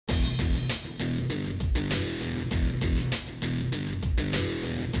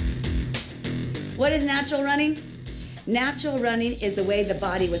What is natural running? Natural running is the way the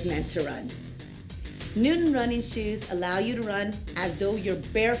body was meant to run. Newton running shoes allow you to run as though you're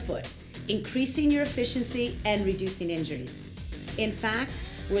barefoot, increasing your efficiency and reducing injuries. In fact,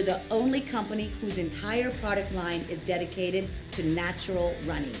 we're the only company whose entire product line is dedicated to natural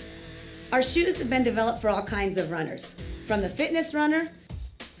running. Our shoes have been developed for all kinds of runners, from the fitness runner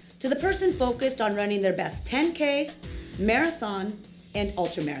to the person focused on running their best 10K, marathon, and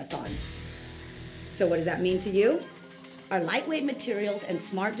ultra marathon. So what does that mean to you? Our lightweight materials and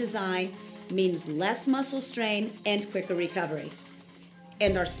smart design means less muscle strain and quicker recovery.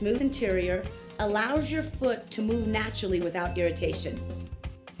 And our smooth interior allows your foot to move naturally without irritation.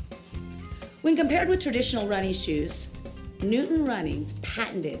 When compared with traditional running shoes, Newton Running's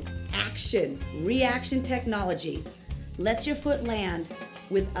patented action-reaction technology lets your foot land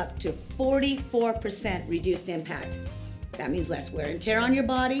with up to 44% reduced impact. That means less wear and tear on your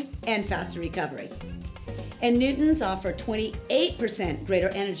body and faster recovery. And Newtons offer 28% greater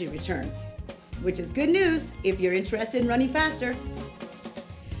energy return, which is good news if you're interested in running faster.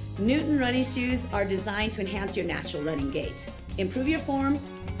 Newton running shoes are designed to enhance your natural running gait, improve your form,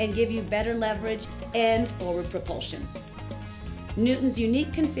 and give you better leverage and forward propulsion. Newton's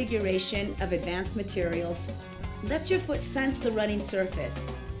unique configuration of advanced materials lets your foot sense the running surface,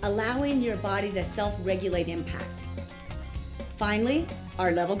 allowing your body to self-regulate impact. Finally,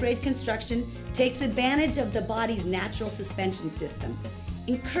 our level grade construction takes advantage of the body's natural suspension system,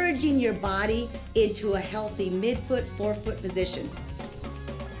 encouraging your body into a healthy mid-foot, forefoot position.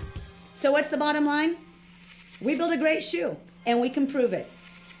 So what's the bottom line? We build a great shoe, and we can prove it.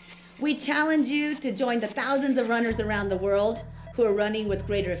 We challenge you to join the thousands of runners around the world who are running with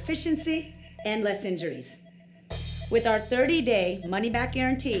greater efficiency and less injuries. With our 30-day money-back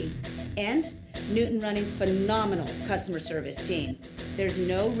guarantee and Newton Running's phenomenal customer service team, there's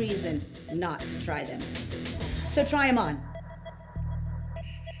no reason not to try them. So try them on.